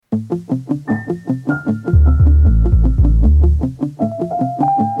通り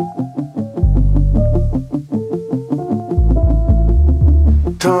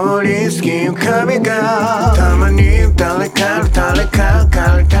過ぎ浮かびがたまに誰か借り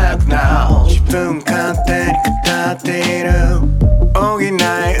たくなる自分勝手に語っている補い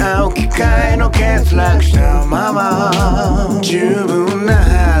合う機会の欠落したまま十分な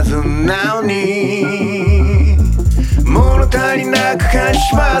はずなのに物足りなく感じ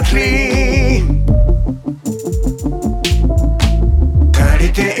ばかり足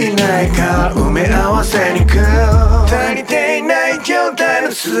りていないから埋め合わせに行く足りていない状態の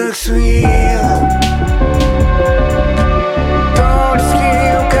続きすぎ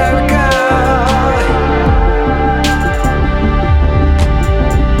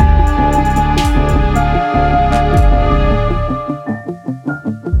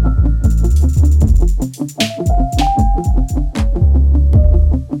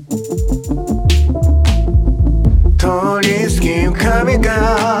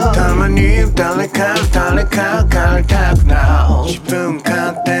たまに誰か借りたくなる自分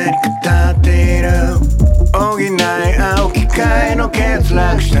勝手に語っている補い合う機会の欠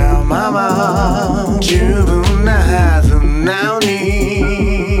落したまま十分なはずなの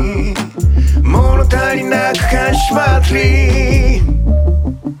に物足りなく感じばかり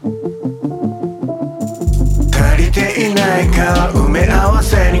足りていないから埋め合わ